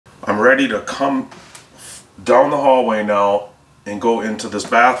ready to come down the hallway now and go into this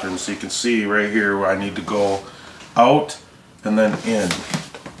bathroom. So you can see right here where I need to go out and then in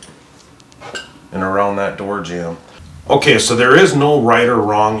and around that door jamb. Okay, so there is no right or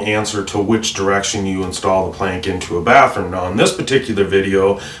wrong answer to which direction you install the plank into a bathroom. Now in this particular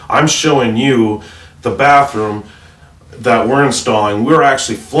video, I'm showing you the bathroom that we're installing. We're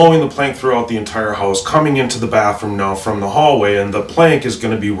actually flowing the plank throughout the entire house, coming into the bathroom now from the hallway, and the plank is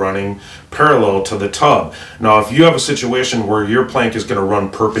going to be running parallel to the tub. Now if you have a situation where your plank is going to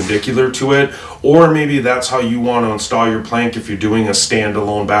run perpendicular to it, or maybe that's how you want to install your plank if you're doing a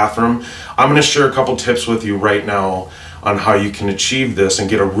standalone bathroom, I'm going to share a couple tips with you right now on how you can achieve this and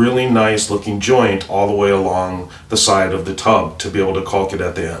get a really nice looking joint all the way along the side of the tub to be able to caulk it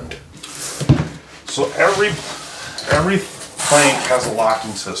at the end. So every plank has a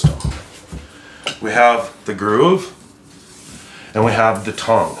locking system. We have the groove and we have the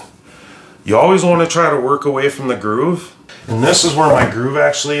tongue. You always want to try to work away from the groove, and this is where my groove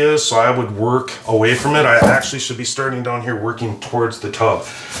actually is, so I would work away from it. I actually should be starting down here working towards the tub.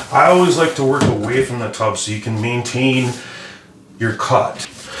 I always like to work away from the tub so you can maintain your cut.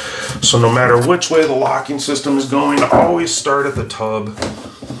 So no matter which way the locking system is going, always start at the tub.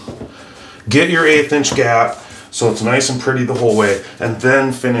 Get your 1/8 inch gap so it's nice and pretty the whole way, and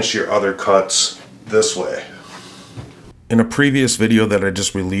then finish your other cuts this way. In a previous video that I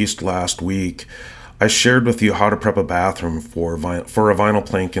just released last week, I shared with you how to prep a bathroom for a vinyl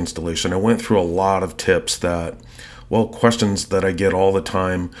plank installation. I went through a lot of tips that, well, questions that I get all the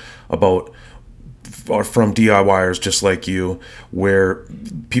time about from DIYers just like you, where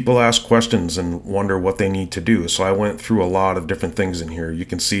people ask questions and wonder what they need to do. So I went through a lot of different things in here. You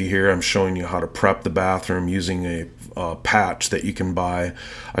can see here I'm showing you how to prep the bathroom using a patch that you can buy.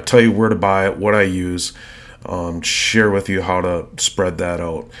 I tell you where to buy it, what I use, share with you how to spread that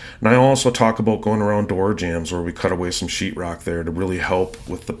out. And I also talk about going around door jambs where we cut away some sheetrock there to really help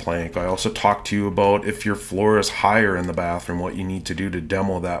with the plank. I also talk to you about if your floor is higher in the bathroom, what you need to do to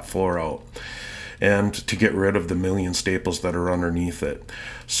demo that floor out and to get rid of the million staples that are underneath it.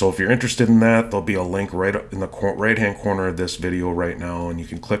 So if you're interested in that, there'll be a link right in the right hand corner of this video right now, and you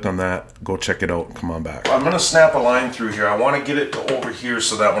can click on that, go check it out, and come on back. I'm gonna snap a line through here. I wanna get it to over here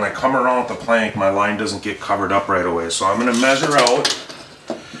so that when I come around with the plank, my line doesn't get covered up right away. So I'm gonna measure out,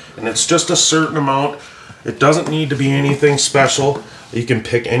 and it's just a certain amount. It doesn't need to be anything special. You can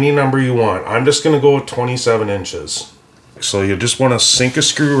pick any number you want. I'm just gonna go with 27 inches. So you just want to sink a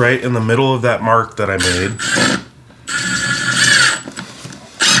screw right in the middle of that mark that I made.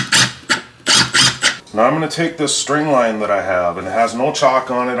 Now I'm going to take this string line that I have, and it has no chalk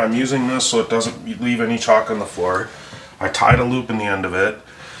on it. I'm using this so it doesn't leave any chalk on the floor. I tied a loop in the end of it.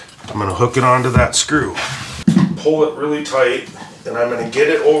 I'm going to hook it onto that screw. Pull it really tight, and I'm going to get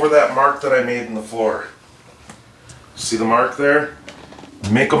it over that mark that I made in the floor. See the mark there?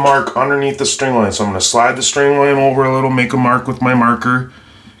 Make a mark underneath the string line. So I'm going to slide the string line over a little, make a mark with my marker.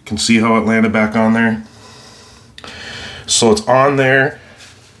 You can see how it landed back on there. So it's on there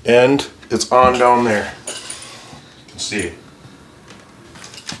and it's on down there. You can see.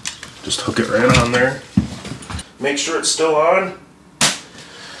 Just hook it right on there. Make sure it's still on.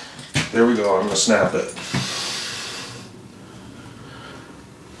 There we go. I'm going to snap it.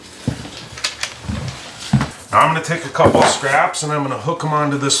 Now I'm going to take a couple of scraps and I'm going to hook them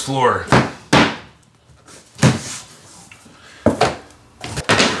onto this floor.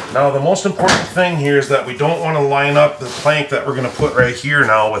 Now the most important thing here is that we don't want to line up the plank that we're going to put right here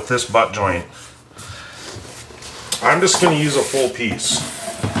now with this butt joint. I'm just going to use a full piece.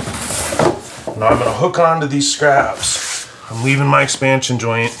 Now I'm going to hook onto these scraps. I'm leaving my expansion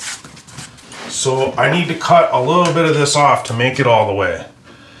joint. So I need to cut a little bit of this off to make it all the way.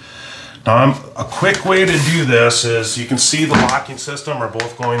 Now, a quick way to do this is you can see the locking system are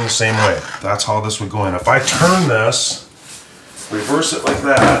both going the same way. That's how this would go in. If I turn this, reverse it like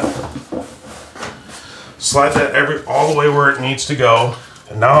that, slide that all the way where it needs to go,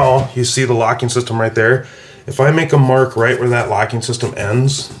 and now you see the locking system right there. If I make a mark right where that locking system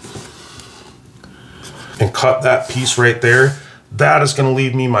ends and cut that piece right there, that is going to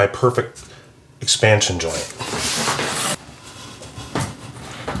leave me my perfect expansion joint.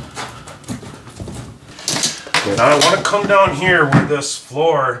 Now I want to come down here where this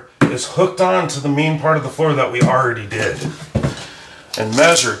floor is hooked on to the main part of the floor that we already did and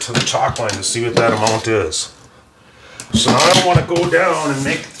measure to the chalk line to see what that amount is. So now I want to go down and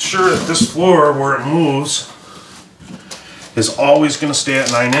make sure that this floor where it moves is always going to stay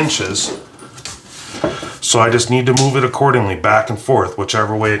at 9 inches. So I just need to move it accordingly, back and forth,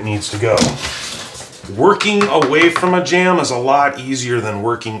 whichever way it needs to go. Working away from a jam is a lot easier than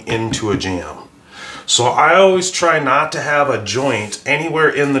working into a jam. So I always try not to have a joint anywhere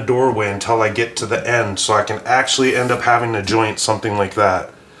in the doorway until I get to the end, so I can actually end up having to joint something like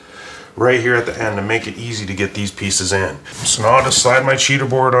that right here at the end to make it easy to get these pieces in. So now I'll just slide my cheater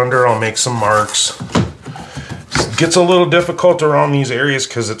board under, I'll make some marks. It gets a little difficult around these areas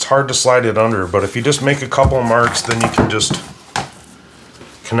because it's hard to slide it under, but if you just make a couple of marks, then you can just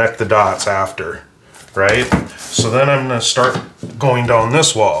connect the dots after, right? So then I'm going to start going down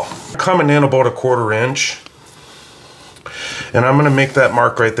this wall. Coming in about 1/4 inch, and I'm going to make that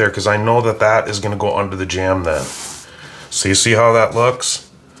mark right there because I know that that is going to go under the jam then. So you see how that looks?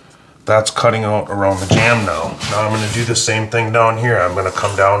 That's cutting out around the jam now. Now I'm going to do the same thing down here. I'm going to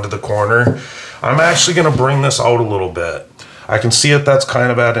come down to the corner. I'm actually going to bring this out a little bit. I can see it, that's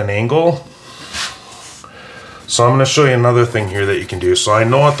kind of at an angle. So I'm going to show you another thing here that you can do. So I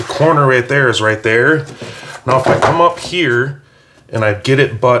know at the corner right there is right there. Now if I come up here and I get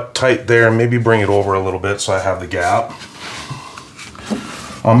it butt tight there and maybe bring it over a little bit so I have the gap,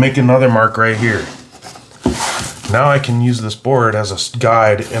 I'll make another mark right here. Now I can use this board as a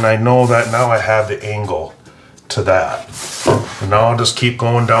guide, and I know that now I have the angle to that. And now I'll just keep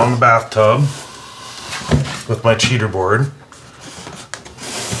going down the bathtub with my cheater board.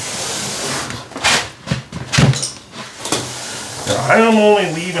 Now I am only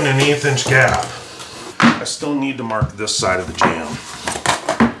leaving an 1/8 inch gap. I still need to mark this side of the jam.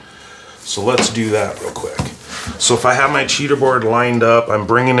 So let's do that real quick. So if I have my cheater board lined up, I'm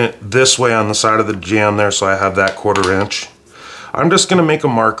bringing it this way on the side of the jam there, so I have that 1/4 inch. I'm just going to make a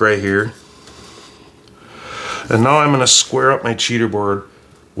mark right here. And now I'm going to square up my cheater board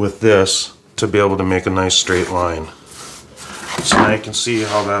with this to be able to make a nice straight line. So now you can see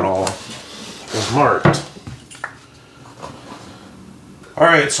how that all is marked.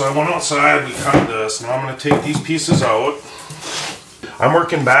 Alright, so I went outside, we cut this. Now I'm going to take these pieces out. I'm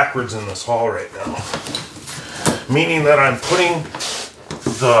working backwards in this hall right now. Meaning that I'm putting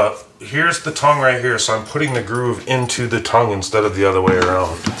here's the tongue right here, so I'm putting the groove into the tongue instead of the other way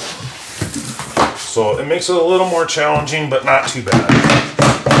around. So it makes it a little more challenging, but not too bad.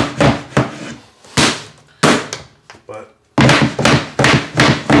 But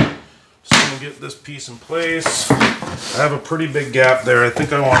just gonna get this piece in place. I have a pretty big gap there. I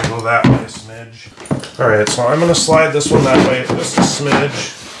think I want to go that way a smidge. Alright, so I'm gonna slide this one that way just a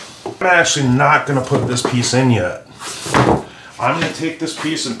smidge. I'm actually not going to put this piece in yet. I'm going to take this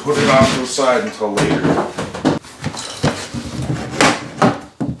piece and put it off to the side until later.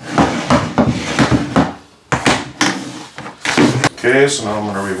 Okay, so now I'm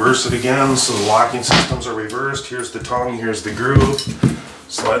going to reverse it again. So the locking systems are reversed. Here's the tongue, here's the groove.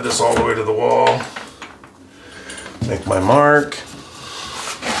 Slide this all the way to the wall. Make my mark.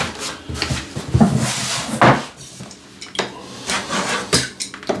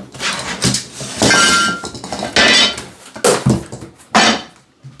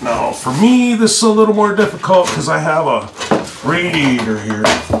 For me, this is a little more difficult because I have a radiator here.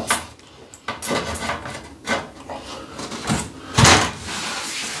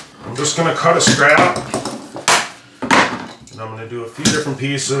 I'm just going to cut a strap, and I'm going to do a few different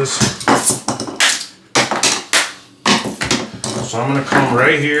pieces. So I'm going to come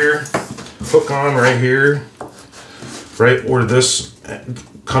right here, hook on right here, right where this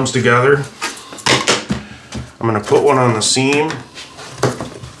comes together. I'm going to put one on the seam.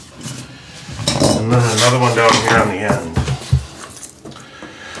 And then another one down here on the end.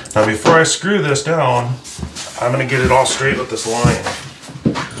 Now before I screw this down, I'm going to get it all straight with this line.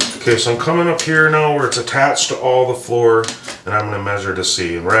 Okay, so I'm coming up here now where it's attached to all the floor, and I'm going to measure to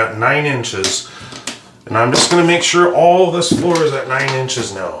see. We're at 9 inches, and I'm just going to make sure all of this floor is at 9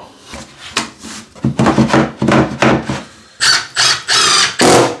 inches now.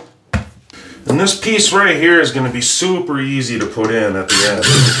 And this piece right here is going to be super easy to put in at the end.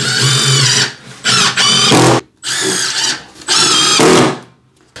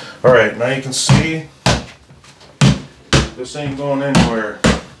 Alright, now you can see this ain't going anywhere.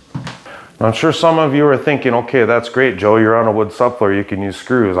 Now I'm sure some of you are thinking, okay, that's great, Joe, you're on a wood subfloor, you can use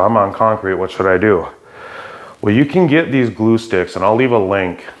screws. I'm on concrete, what should I do? Well, you can get these glue sticks, and I'll leave a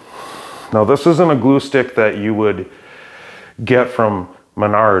link. Now this isn't a glue stick that you would get from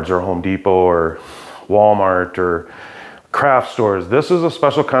Menards or Home Depot or Walmart or craft stores. This is a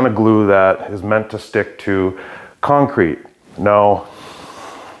special kind of glue that is meant to stick to concrete. Now,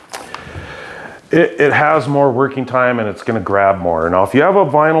 it has more working time and it's going to grab more. Now, if you have a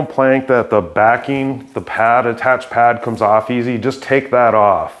vinyl plank that the backing, the pad, attached pad comes off easy, just take that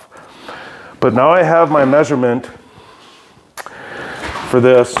off. But now I have my measurement for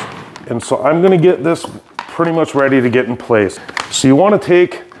this And so I'm gonna get this pretty much ready to get in place. So you wanna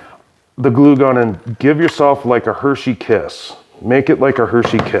take the glue gun and give yourself like a Hershey kiss. Make it like a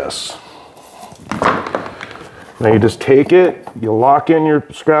Hershey kiss. Now you just take it, you lock in your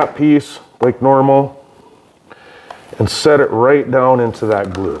scrap piece like normal, and set it right down into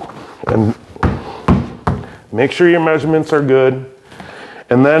that glue. And make sure your measurements are good,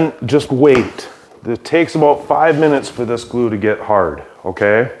 and then just wait. It takes about 5 minutes for this glue to get hard,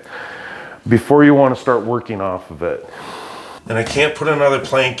 okay? Before you want to start working off of it. And I can't put another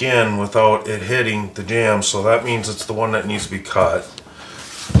plank in without it hitting the jamb, so that means it's the one that needs to be cut.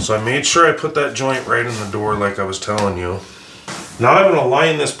 So I made sure I put that joint right in the door like I was telling you. Now I'm going to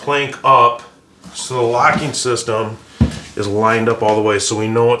line this plank up so the locking system is lined up all the way so we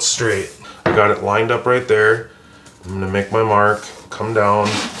know it's straight. I got it lined up right there. I'm going to make my mark, come down.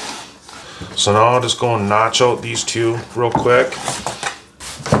 So now I'll just go and notch out these two real quick.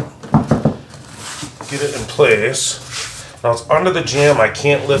 Get it in place. Now it's under the jamb, I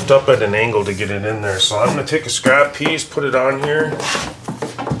can't lift up at an angle to get it in there. So I'm going to take a scrap piece, put it on here.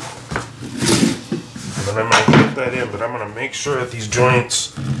 And then I'm going to get that in, but I'm going to make sure that these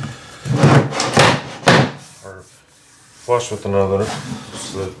joints are flush with another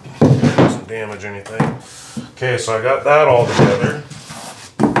so that it doesn't damage anything. Okay, so I got that all together.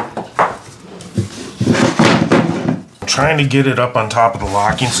 I'm trying to get it up on top of the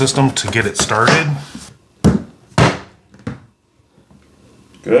locking system to get it started.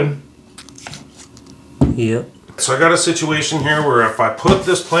 Good? Yep. So I got a situation here where if I put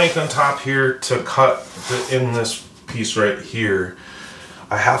this plank on top here to cut in this piece right here,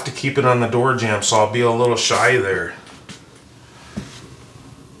 I have to keep it on the door jamb, so I'll be a little shy there.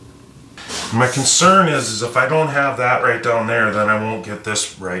 My concern is if I don't have that right down there, then I won't get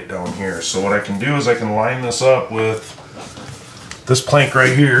this right down here. So what I can do is I can line this up with this plank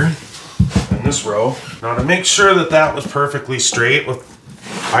right here in this row. Now to make sure that that was perfectly straight,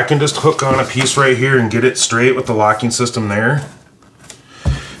 I can just hook on a piece right here and get it straight with the locking system there.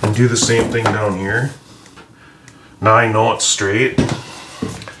 And do the same thing down here. Now I know it's straight.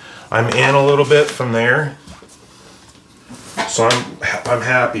 I'm in a little bit from there. So I'm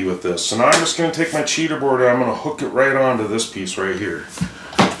happy with this. So now I'm just going to take my cheater board and I'm going to hook it right onto this piece right here.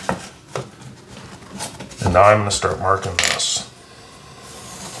 And now I'm going to start marking this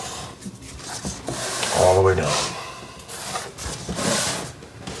all the way down.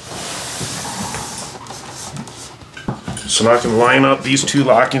 So now I can line up these two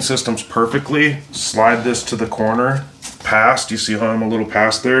locking systems perfectly, slide this to the corner, past, you see how I'm a little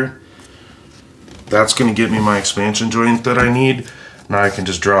past there? That's going to get me my expansion joint that I need. Now I can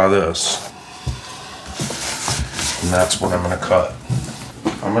just draw this. And that's what I'm going to cut.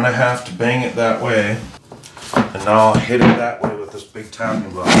 I'm going to have to bang it that way. And now I'll hit it that way with this big tapping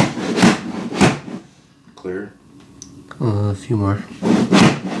block. Clear? A few more.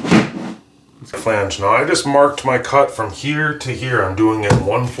 Flange. Now I just marked my cut from here to here. I'm doing it in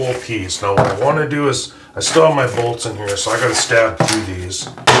one full piece. Now what I want to do is, I still have my bolts in here, so I got to stab through these.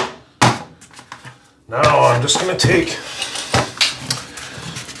 Now I'm just going to take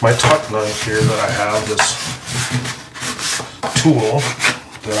my tuck knife here that I have, this tool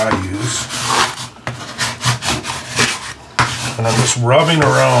that I use, and I'm just rubbing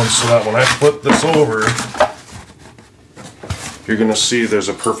around so that when I flip this over, you're going to see there's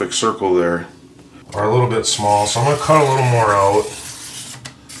a perfect circle there. Or a little bit small, so I'm going to cut a little more out.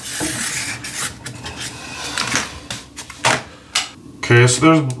 Okay, so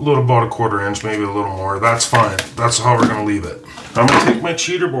there's a little about a 1/4 inch, maybe a little more. That's fine. That's how we're going to leave it. I'm going to take my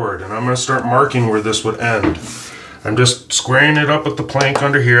cheater board and I'm going to start marking where this would end. I'm just squaring it up with the plank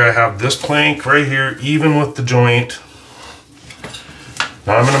under here. I have this plank right here, even with the joint.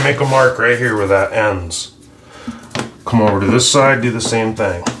 Now I'm going to make a mark right here where that ends. Come over to this side, do the same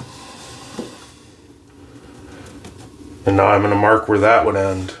thing. And now I'm going to mark where that would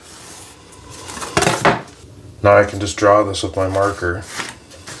end. Now I can just draw this with my marker.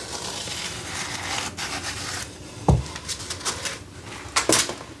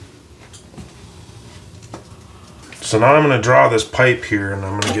 So now I'm going to draw this pipe here and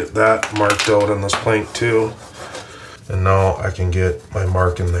I'm going to get that marked out on this plank too. And now I can get my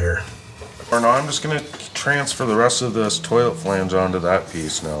mark in there. Or now I'm just going to transfer the rest of this toilet flange onto that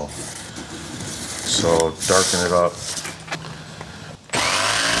piece now. So darken it up.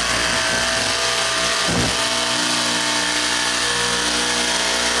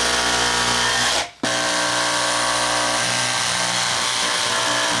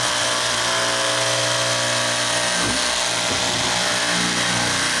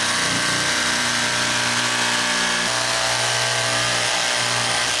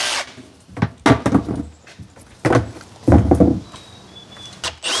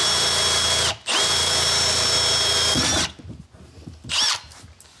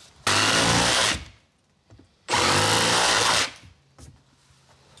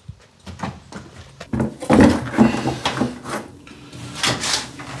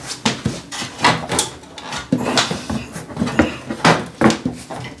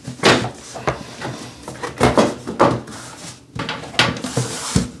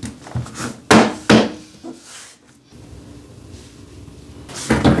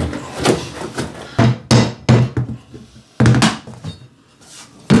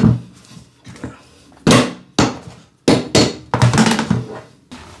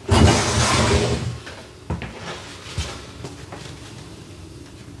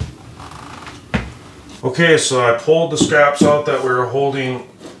 Okay, so I pulled the scraps out that we were holding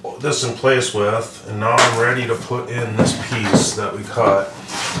this in place with, and now I'm ready to put in this piece that we cut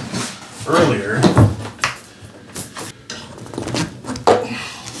earlier.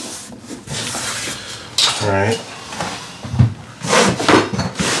 Alright.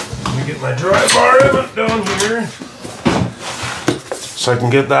 Let me get my dry bar down here so I can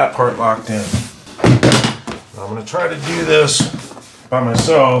get that part locked in. Now I'm going to try to do this by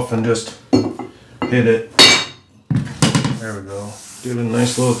myself and just hit it. There we go. Did a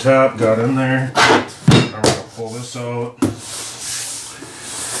nice little tap, got in there. I'm going to pull this out.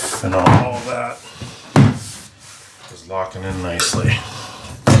 And all of that is locking in nicely.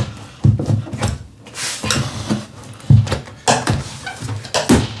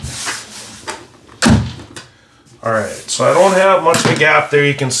 Alright, so I don't have much of a gap there.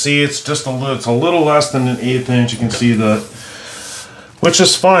 You can see it's just it's a little less than an 1/8 inch. You can see that, which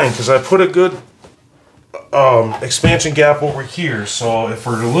is fine because I put a good expansion gap over here. So if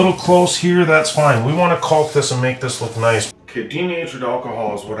we're a little close here, that's fine. We want to caulk this and make this look nice. Okay, denatured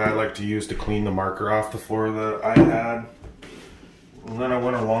alcohol is what I like to use to clean the marker off the floor that I had. And then I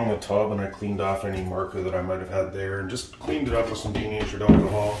went along the tub and I cleaned off any marker that I might have had there and just cleaned it up with some denatured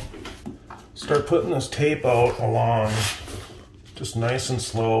alcohol. Start putting this tape out along, just nice and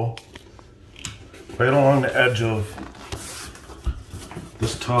slow, right along the edge of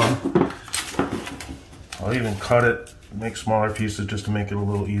this tub. I'll even cut it, make smaller pieces just to make it a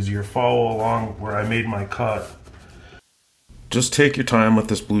little easier. Follow along where I made my cut. Just take your time with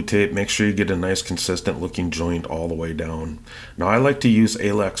this blue tape. Make sure you get a nice consistent looking joint all the way down. Now I like to use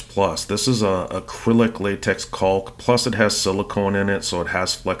Alex Plus. This is a acrylic latex caulk, plus it has silicone in it, so it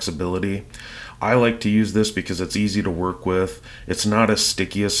has flexibility. I like to use this because it's easy to work with. It's not as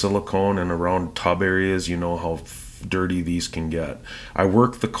sticky as silicone, and around tub areas you know how dirty these can get. I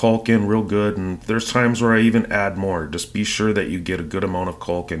work the caulk in real good, and there's times where I even add more. Just be sure that you get a good amount of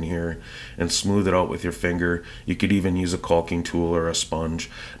caulk in here and smooth it out with your finger. You could even use a caulking tool or a sponge.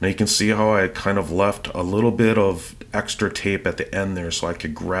 Now you can see how I kind of left a little bit of extra tape at the end there so I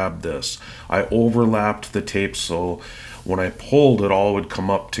could grab this. I overlapped the tape so when I pulled it all would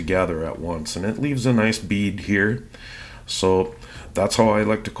come up together at once, and it leaves a nice bead here. So that's how I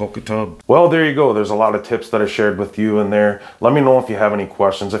like to caulk a tub. Well, there you go. There's a lot of tips that I shared with you in there. Let me know if you have any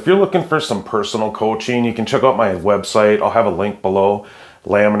questions. If you're looking for some personal coaching, you can check out my website. I'll have a link below,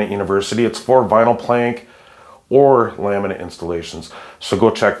 Laminate University. It's for vinyl plank or laminate installations. So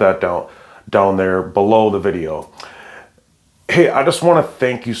go check that down there below the video. Hey, I just want to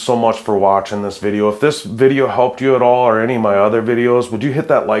thank you so much for watching this video. If this video helped you at all, or any of my other videos, would you hit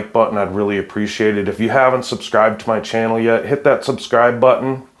that like button? I'd really appreciate it. If you haven't subscribed to my channel yet, hit that subscribe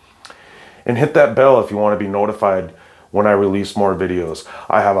button and hit that bell if you want to be notified when I release more videos.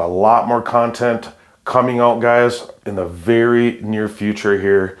 I have a lot more content coming out, guys, in the very near future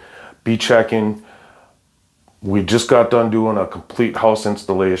here. Be checking. We just got done doing a complete house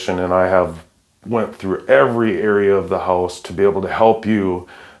installation, and I have went through every area of the house to be able to help you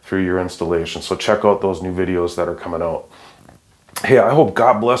through your installation. So check out those new videos that are coming out. Hey, I hope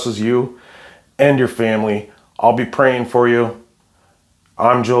God blesses you and your family. I'll be praying for you.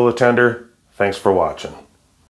 I'm Joe the Tender. Thanks for watching.